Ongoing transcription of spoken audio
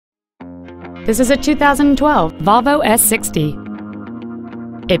This is a 2012 Volvo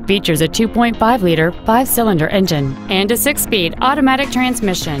S60. It features a 2.5-liter 5-cylinder engine and a 6-speed automatic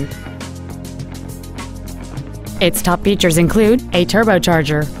transmission. Its top features include a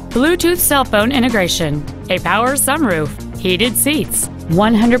turbocharger, Bluetooth cell phone integration, a power sunroof, heated seats,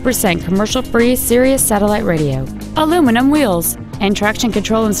 100% commercial-free Sirius satellite radio, aluminum wheels, and traction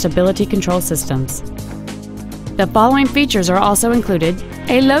control and stability control systems. The following features are also included: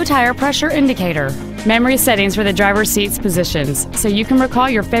 a low tire pressure indicator, memory settings for the driver's seat's positions so you can recall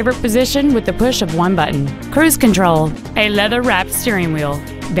your favorite position with the push of one button, cruise control, a leather-wrapped steering wheel,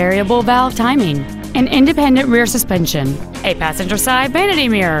 variable valve timing, an independent rear suspension, a passenger side vanity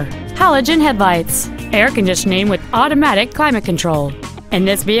mirror, halogen headlights, air conditioning with automatic climate control, and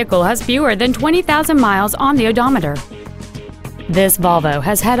this vehicle has fewer than 20,000 miles on the odometer. This Volvo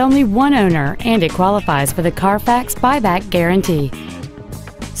has had only one owner and it qualifies for the Carfax buyback guarantee.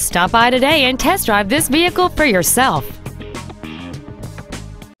 Stop by today and test drive this vehicle for yourself.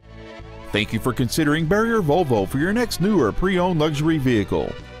 Thank you for considering Barrier Volvo for your next new or pre-owned luxury vehicle.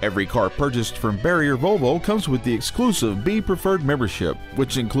 Every car purchased from Barrier Volvo comes with the exclusive Be Preferred membership,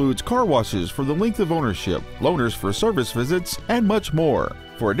 which includes car washes for the length of ownership, loaners for service visits, and much more.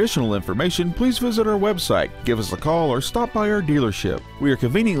 For additional information, please visit our website, give us a call, or stop by our dealership. We are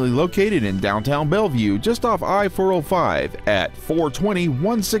conveniently located in downtown Bellevue, just off I-405 at 420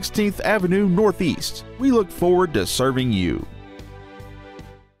 116th Avenue Northeast. We look forward to serving you.